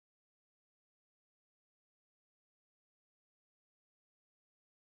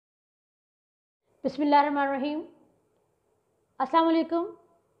Bismillahirrahmanirrahim. Assalamu alaikum.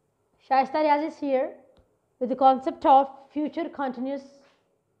 Shaista Riaz is here with the concept of future continuous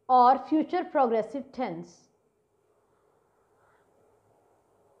or future progressive tense.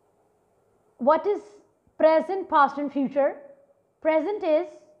 What is present, past and future? Present is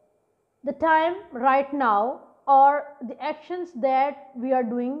the time right now or the actions that we are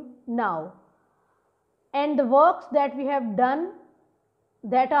doing now, and the works that we have done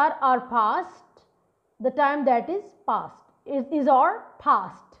that are our past, the time that is past is our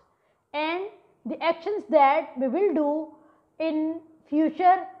past, and the actions that we will do in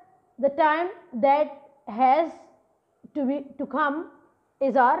future, the time that has to come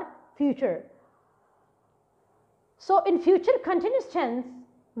is our future. So in future continuous tense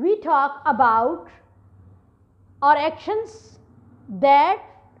we talk about our actions that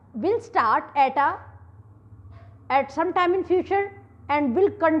will start at some time in future and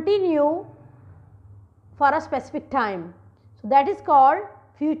will continue for a specific time. So that is called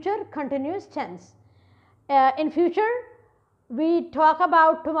future continuous tense. In future we talk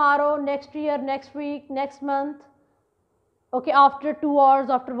about tomorrow, next year, next week, next month, okay, after 2 hours,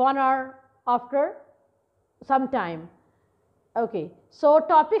 after 1 hour, after some time. Okay, so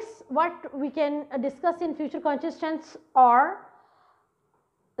topics what we can discuss in future continuous tense are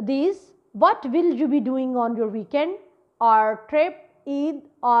these: what will you be doing on your weekend or trip, Eid,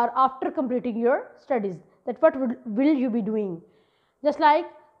 or after completing your studies. That what will you be doing? Just like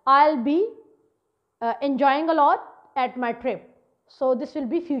I'll be enjoying a lot at my trip. So this will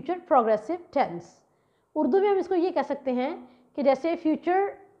be future progressive tense. Urdu में हम इसको ये कह सकते हैं कि जैसे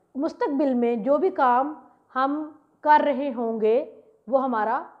future मुस्तकबिल में जो भी काम हम कर रहे होंगे वो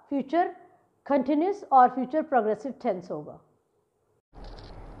हमारा फ्यूचर कंटिन्यूस और फ्यूचर प्रोग्रेसिव टेंस होगा.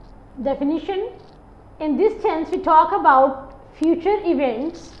 Definition: in this tense we talk about future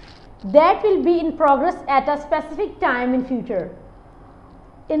events that will be in progress at a specific time in future.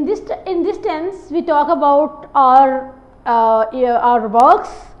 In this tense we talk about our works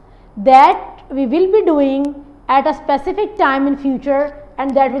that we will be doing at a specific time in future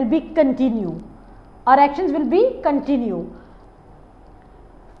and that will be continue. Our actions will be continue.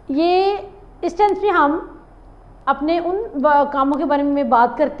 ये इस tense में हम अपने उन कामों के बारे में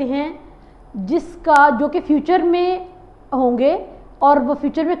बात करते हैं जो कि फ्यूचर में होंगे और वो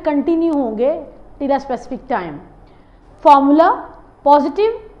फ्यूचर में कंटिन्यू होंगे till a specific time. Formula: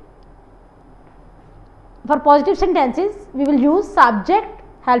 positive, for positive sentences we will use subject,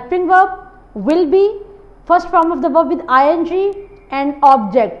 helping verb, will be, first form of the verb with ing and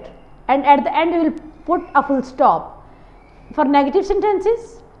object, and at the end we will put a full stop. For negative sentences,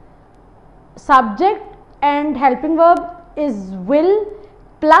 subject and helping verb is will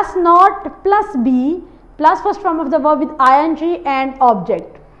plus not plus be plus first form of the verb with ing and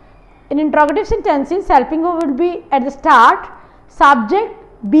object. In interrogative sentences, helping verb will be at the start,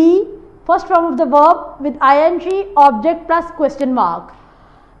 subject be, first form of the verb with ing, object plus question mark.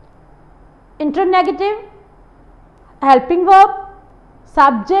 Interrogative, helping verb,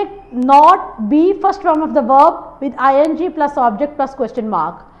 subject not be, first form of the verb with ing plus object plus question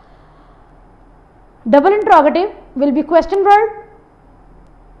mark. Double interrogative will be question word,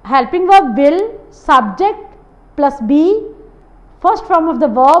 helping verb will, subject plus be, first form of the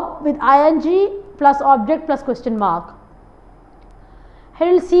verb with ing plus object plus question mark. Here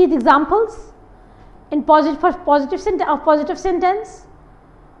we will see the examples. In positive sentence,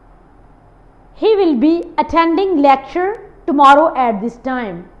 he will be attending lecture tomorrow at this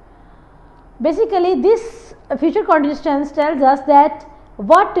time. Basically this future continuous tense tells us that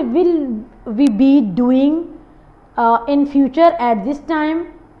what will we be doing in future at this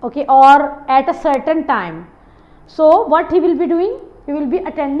time, okay, or at a certain time. So what he will be doing? He will be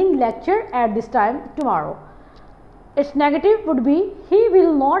attending lecture at this time tomorrow. Its negative would be he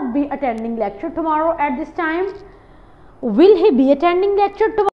will not be attending lecture tomorrow at this time. Will he be attending lecture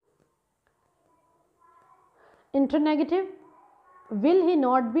tomorrow? Interrogative: will he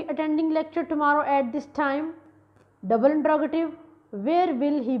not be attending lecture tomorrow at this time? Double interrogative: where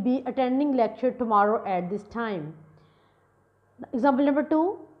will he be attending lecture tomorrow at this time? Example number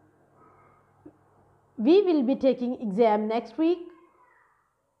 2, we will be taking exam next week.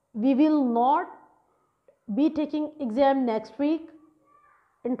 We will not be taking exam next week.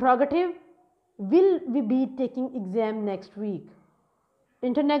 Interrogative: will we be taking exam next week?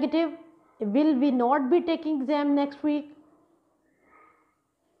 Interrogative: will we not be taking exam next week?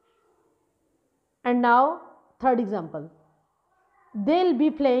 And now third example, they'll be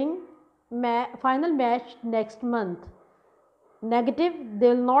playing final match next month. Negative: they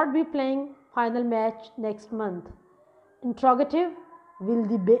will not be playing final match next month. Interrogative: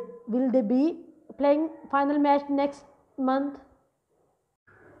 will they be playing final match next month?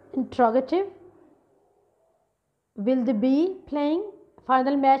 Interrogative. Will they be playing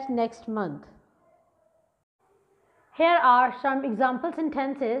final match next month? Here are some example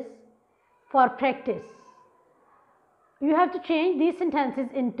sentences for practice. You have to change these sentences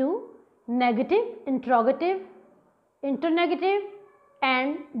into negative, interrogative, interrogative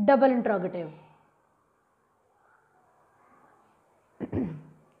and double interrogative.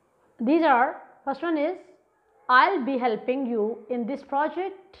 These are, first one is, I'll be helping you in this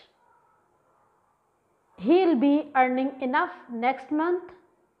project. He'll be earning enough next month.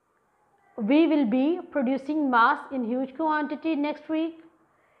 We will be producing mass in huge quantity next week.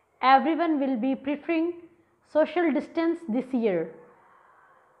 Everyone will be preferring social distance this year.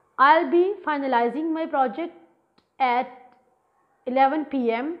 I'll be finalizing my project at 11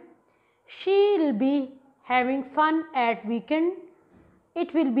 p.m. She'll be having fun at weekend.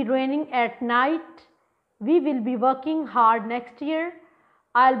 It will be raining at night. We will be working hard next year.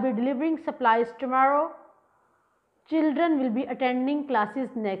 I'll be delivering supplies tomorrow. Children will be attending classes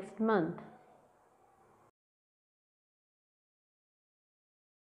next month.